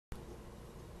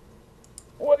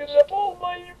What is up, all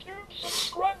my YouTube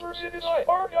subscribers? It is I,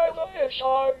 Parody the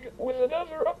Hedgehog, with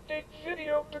another update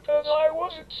video because I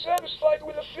wasn't satisfied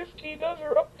with the 15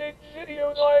 other update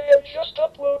videos I have just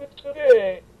uploaded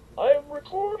today. I am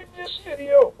recording this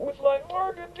video with my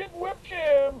Morgan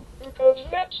webcam because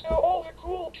that's how all the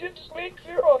cool kids make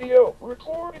their audio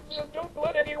recordings, and don't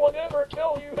let anyone ever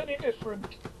tell you any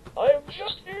different. I am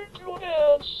just here to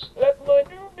announce that my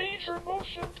new major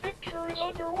motion picture is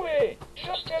underway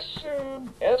just as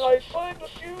soon as I find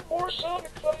a few more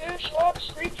Sonic the Hedgehog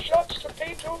screenshots to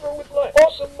paint over with my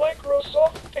awesome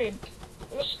Microsoft Paint.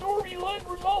 The storyline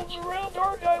revolves around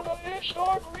Argyle the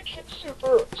Hedgehog reaching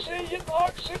Super Saiyan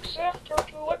Hog 6 after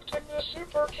collecting the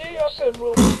Super Chaos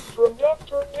Emerald from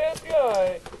Dr. Bad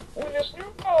Guy. With his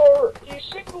new power, he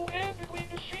single-handedly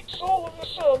defeats all of the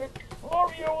Sonic,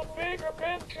 Mario, and Mega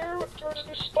Man characters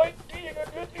despite being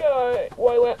a good guy,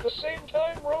 while at the same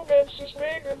time romances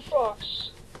Megan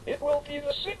Fox. It will be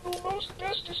the single most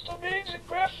bestest amazing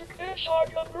graphic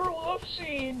hedgehog young girl love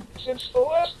scene since the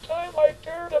last time I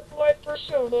paired up my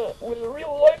persona with a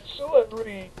real-life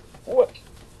celebrity. What?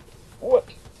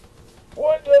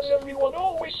 Why does everyone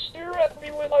always stare at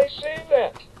me when I say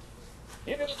that?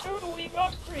 It is totally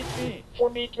not creepy for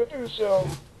me to do so.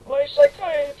 My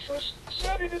psychiatrist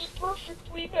said it is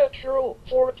perfectly natural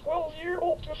for a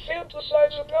 12-year-old to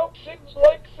fantasize about things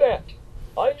like that.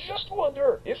 I just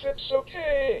wonder if it's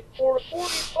okay for a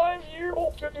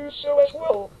 45-year-old to do so as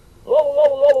well. Lol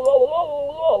lol lol lol lol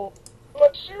lol.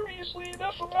 But seriously,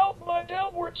 enough about my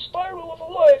downward spiral of a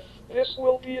life. This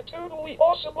will be a totally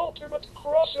awesome ultimate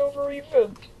crossover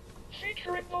event,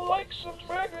 featuring the likes of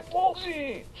Dragon Ball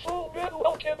Z, Full Metal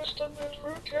Alchemist, and the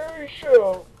Drew Carey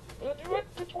Show. The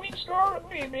duet between Scar and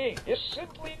Mimi is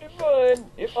simply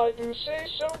divine, if I do say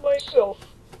so myself.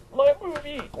 My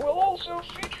movie will also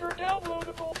feature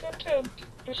downloadable content,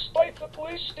 despite the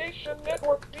PlayStation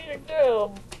Network being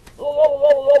down.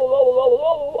 Lol.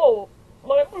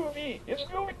 My movie is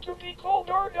going to be called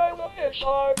Argyle the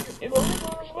Hedgehog. In a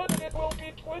regular version, it will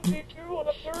be 22 and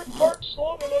a third parts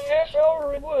long and a half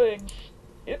hour in length.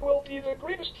 It will be the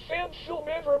greatest fan film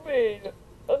ever made,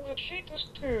 and the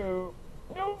cheapest too.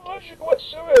 No budget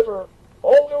whatsoever.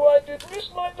 Although I did miss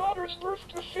my daughter's birth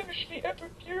to finish the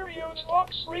epic Cheerios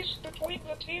box race between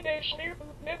the Teenage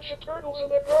Mutant Ninja Turtles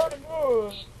and the Garden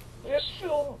Hose. This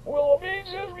film will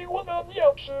amaze everyone on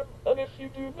YouTube, and if you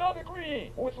do not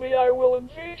agree with me, I will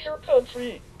invade your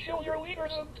country, kill your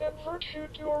leaders, and convert you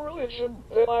to a religion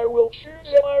that I will choose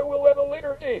and I will at a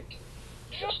later date.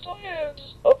 Just a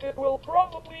heads up, it will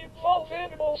probably involve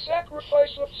animal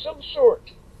sacrifice of some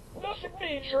sort. Nothing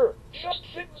major, just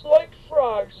things like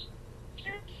frogs.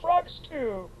 Cute frogs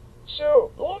too.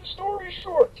 So, long story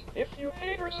short, if you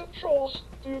haters and trolls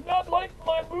do not like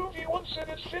my movie once it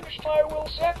is finished, I will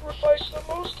sacrifice the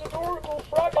most adorable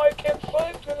frog I can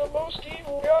find to the most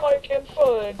evil god I can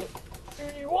find.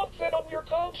 Do you want that on your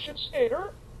conscience,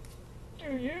 hater?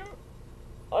 Do you?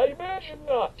 I imagine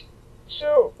not.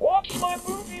 So, watch my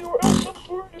movie or else some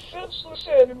poor defenseless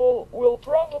animal will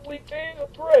probably pay the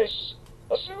price.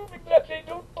 Assuming that they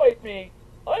don't bite me.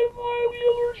 I'm highly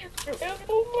allergic to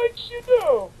animal bites, you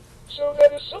know. So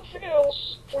that is something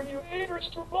else for you haters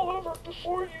to mull over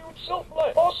before you insult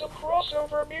my awesome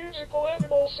crossover musical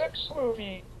animal sex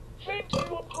movie. Thank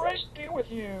you, and Christ be with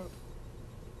you.